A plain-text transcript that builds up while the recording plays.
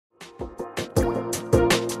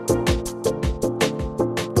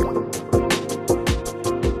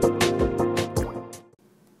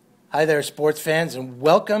Hi there, sports fans, and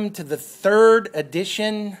welcome to the third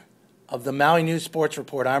edition of the Maui News Sports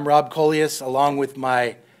Report. I'm Rob Colias, along with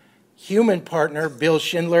my human partner, Bill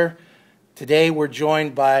Schindler. Today we're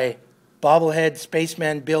joined by bobblehead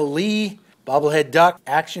spaceman Bill Lee, bobblehead duck,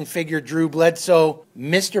 action figure Drew Bledsoe,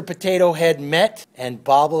 Mr. Potato Head Met, and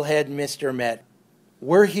bobblehead Mr. Met.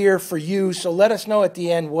 We're here for you, so let us know at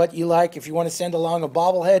the end what you like. If you want to send along a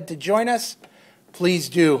bobblehead to join us, please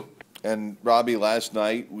do. And, Robbie, last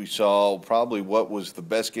night we saw probably what was the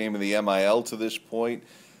best game of the MIL to this point.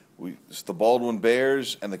 It's the Baldwin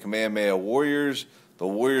Bears and the Kamehameha Warriors. The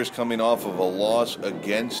Warriors coming off of a loss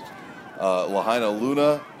against Lahaina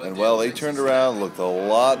Luna. And, well, they turned around, looked a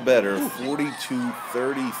lot better,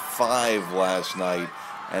 42-35 last night.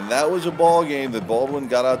 And that was a ball game that Baldwin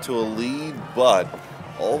got out to a lead, but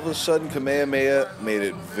all of a sudden Kamehameha made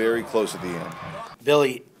it very close at the end.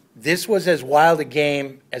 Billy, this was as wild a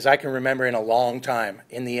game as I can remember in a long time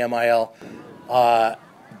in the MIL.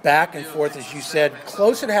 Back and forth, as you said,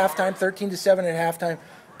 close at halftime, 13-7 at halftime.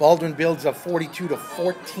 Baldwin builds a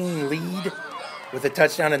 42-14 lead with a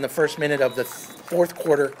touchdown in the first minute of the fourth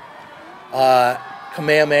quarter.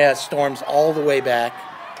 Kamehameha storms all the way back,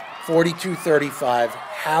 42-35,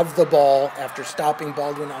 have the ball after stopping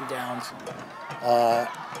Baldwin on downs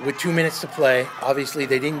with 2 minutes to play. Obviously,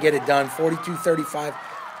 they didn't get it done, 42-35.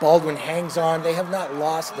 Baldwin hangs on. They have not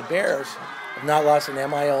lost, the Bears have not lost an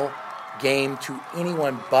MIL game to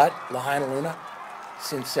anyone but Lahaina Luna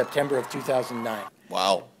since September of 2009.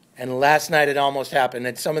 Wow. And last night it almost happened,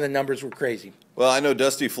 and some of the numbers were crazy. Well, I know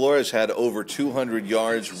Dusty Flores had over 200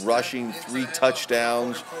 yards rushing, 3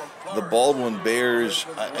 touchdowns. The Baldwin Bears,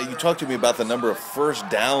 you talked to me about the number of first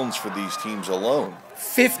downs for these teams alone.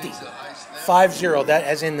 50, that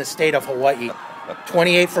as in the state of Hawaii.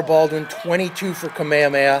 28 for Baldwin, 22 for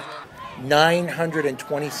Kamehameha,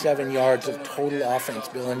 927 yards of total offense,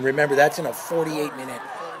 Bill. And remember, that's in a 48-minute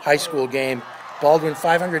high school game. Baldwin,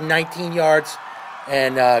 519 yards,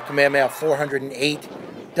 and Kamehameha, 408.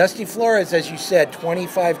 Dusty Flores, as you said,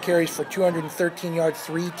 25 carries for 213 yards,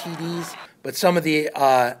 3 TDs. But some of the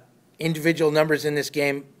individual numbers in this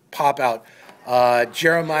game pop out.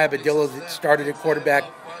 Jeremiah Badillo started at quarterback,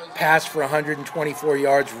 passed for 124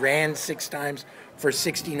 yards, ran 6 times for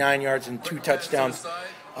 69 yards and 2 touchdowns.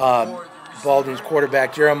 Baldwin's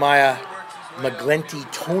quarterback, Jeremiah McGlinty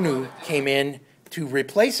Tonu, came in to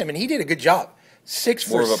replace him, and he did a good job. 6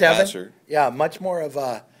 for 7. Passer. Yeah, much more of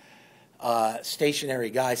a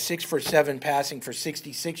stationary guy. 6 for 7 passing for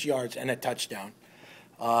 66 yards and a touchdown.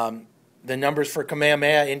 The numbers for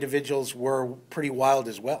Kamehameha individuals were pretty wild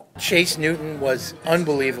as well. Chase Newton was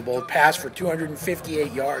unbelievable. Passed for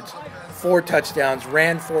 258 yards, 4 touchdowns,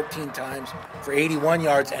 ran 14 times for 81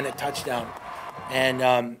 yards and a touchdown. And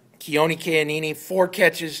Keone Keanini, 4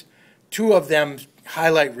 catches, 2 of them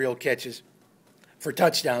highlight reel catches for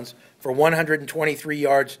touchdowns for 123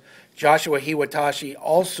 yards. Joshua Hiwatashi,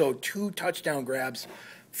 also 2 touchdown grabs,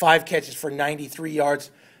 5 catches for 93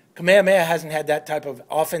 yards. Kamehameha hasn't had that type of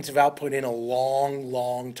offensive output in a long,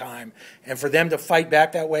 long time. And for them to fight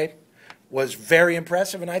back that way was very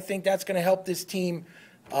impressive, and I think that's going to help this team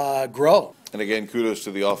grow. And again, kudos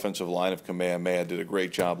to the offensive line of Kamehameha. Did a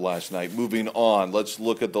great job last night. Moving on, let's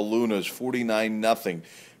look at the Lunas, 49-0.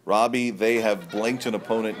 Robbie, they have blanked an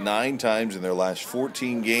opponent 9 times in their last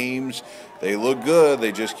 14 games. They look good.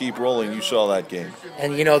 They just keep rolling. You saw that game.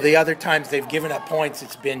 And, you know, the other times they've given up points,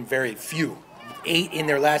 it's been very few. 8 in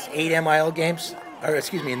their last 8 MIL games,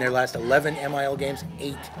 in their last 11 MIL games,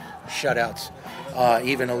 8 shutouts.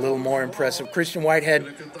 Even a little more impressive. Christian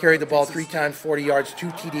Whitehead carried the ball 3 times, 40 yards, 2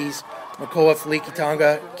 TDs. Makoa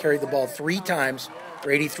Felikitanga carried the ball 3 times for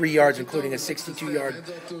 83 yards, including a 62-yard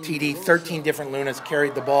TD. 13 different Lunas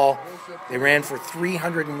carried the ball. They ran for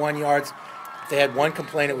 301 yards. If they had one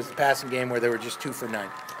complaint, it was the passing game where they were just 2 for 9.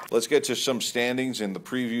 Let's get to some standings and the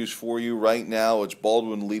previews for you. Right now, it's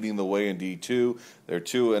Baldwin leading the way in D2. They're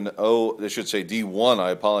 2-0. They should say D1.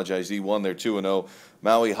 I apologize. D1, they're 2-0.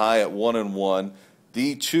 Maui High at 1-1.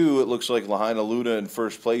 D2, it looks like Lahaina Luna in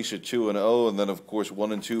first place at 2-0. And then, of course,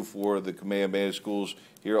 1-2 for the Kamehameha schools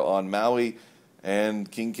here on Maui.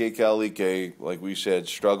 And King Kekalike, like we said,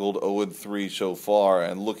 struggled 0-3 so far.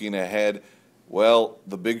 And looking ahead, well,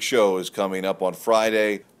 the big show is coming up on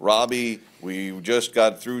Friday. Robbie, we just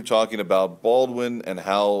got through talking about Baldwin and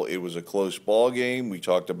how it was a close ball game. We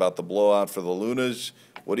talked about the blowout for the Lunas.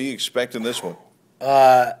 What do you expect in this one?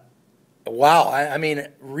 Wow. I mean,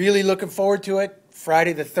 really looking forward to it.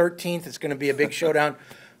 Friday the 13th, it's going to be a big showdown.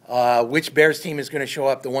 Which Bears team is going to show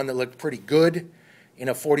up? The one that looked pretty good in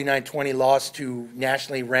a 49-20 loss to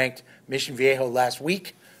nationally ranked Mission Viejo last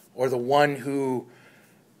week, or the one who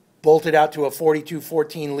bolted out to a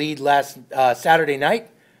 42-14 lead last Saturday night,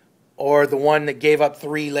 or the one that gave up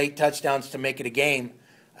 3 late touchdowns to make it a game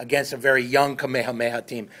against a very young Kamehameha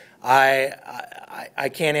team. I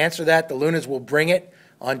can't answer that. The Lunas will bring it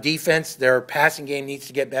on defense. Their passing game needs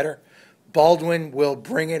to get better. Baldwin will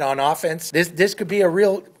bring it on offense. This could be a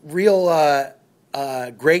real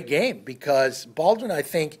great game, because Baldwin, I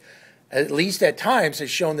think, at least at times, has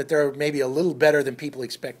shown that they're maybe a little better than people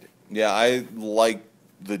expected. Yeah, I like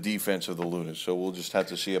the defense of the Lunas, so we'll just have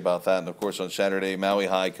to see about that. And, of course, on Saturday, Maui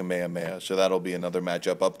High, Kamehameha, so that'll be another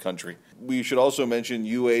matchup up country. We should also mention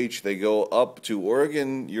UH. They go up to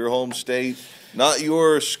Oregon, your home state. Not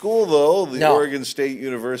your school, though, the Oregon State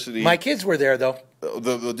University. My kids were there, though.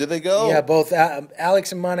 Did they go? Yeah, both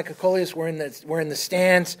Alex and Monica Colias were in the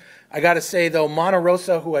stands. I got to say, though,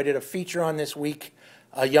 Monterosa, who I did a feature on this week,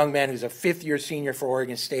 a young man who's a fifth-year senior for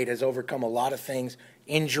Oregon State, has overcome a lot of things,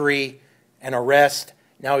 injury and arrest.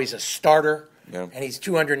 Now he's a starter, and he's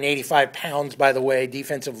 285 pounds, by the way,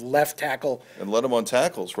 defensive left tackle. And let him on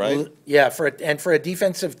tackles, right? Yeah, for a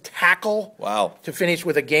defensive tackle, wow, to finish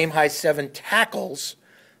with a game-high 7 tackles,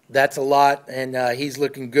 that's a lot, and he's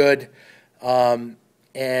looking good. And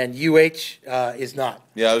UH is not.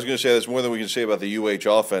 Yeah, I was going to say there's more than we can say about the UH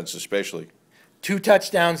offense, especially. 2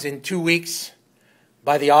 touchdowns in 2 weeks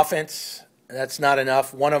by the offense. That's not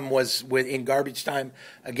enough. One of them was in garbage time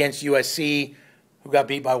against USC, who got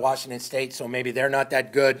beat by Washington State, so maybe they're not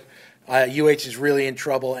that good. UH is really in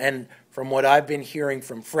trouble. And from what I've been hearing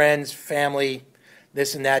from friends, family,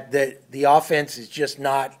 this and that, the offense is just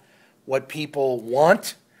not what people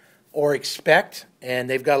want or expect, and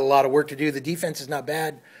they've got a lot of work to do. The defense is not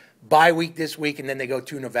bad. Bye week this week, and then they go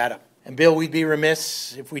to Nevada. And, Bill, we'd be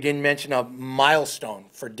remiss if we didn't mention a milestone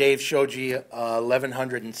for Dave Shoji,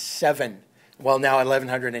 1,107. Well, now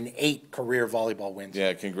 1,108 career volleyball wins.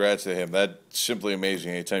 Yeah, congrats to him. That's simply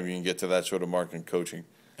amazing anytime you can get to that sort of mark in coaching.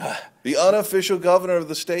 The unofficial governor of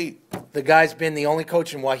the state. The guy's been the only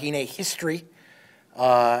coach in Wahine history,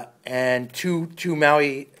 and two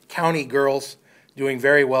Maui County girls doing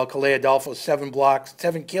very well. Kalea Adolfo, 7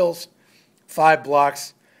 kills, 5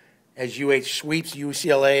 blocks, as UH sweeps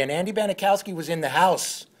UCLA. And Andy Banikowski was in the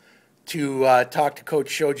house to talk to Coach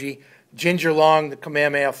Shoji. Ginger Long, the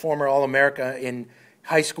Kamehameha former All-America in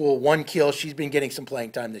high school, 1 kill. She's been getting some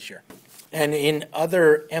playing time this year. And in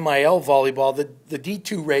other MIL volleyball, the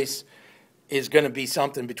D2 race is going to be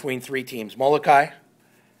something between 3 teams. Molokai,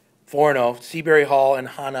 4-0. Seabury Hall and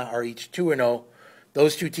Hana are each 2-0.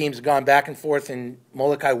 Those 2 teams have gone back and forth, in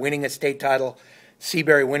Molokai winning a state title,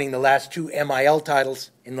 Seabury winning the last 2 MIL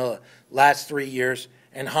titles in the last 3 years,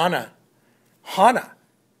 and Hana,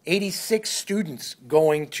 86 students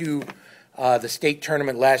going to the state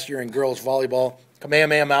tournament last year in girls volleyball.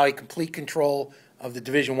 Kamehameha Maui, complete control of the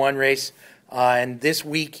Division I race. And this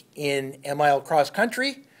week in MIL cross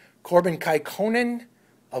country, Corbin Kaikonen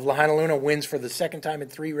of Lahaina Luna wins for the second time in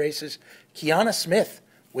 3 races. Kiana Smith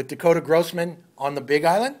with Dakota Grossman on the Big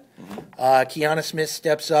Island. Kiana Smith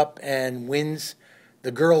steps up and wins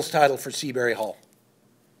the girls' title for Seabury Hall.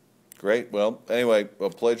 Great. Well, anyway, a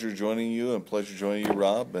pleasure joining you, and pleasure joining you,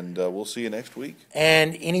 Rob, and we'll see you next week.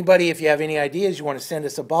 And anybody, if you have any ideas, you want to send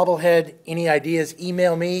us a bobblehead, any ideas,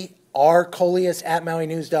 email me,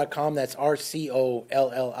 rcollias@mauinews.com. That's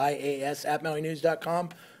RCOLLIAS @mauinews.com.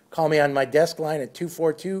 Call me on my desk line at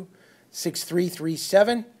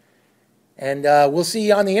 242-6337. And we'll see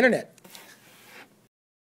you on the internet.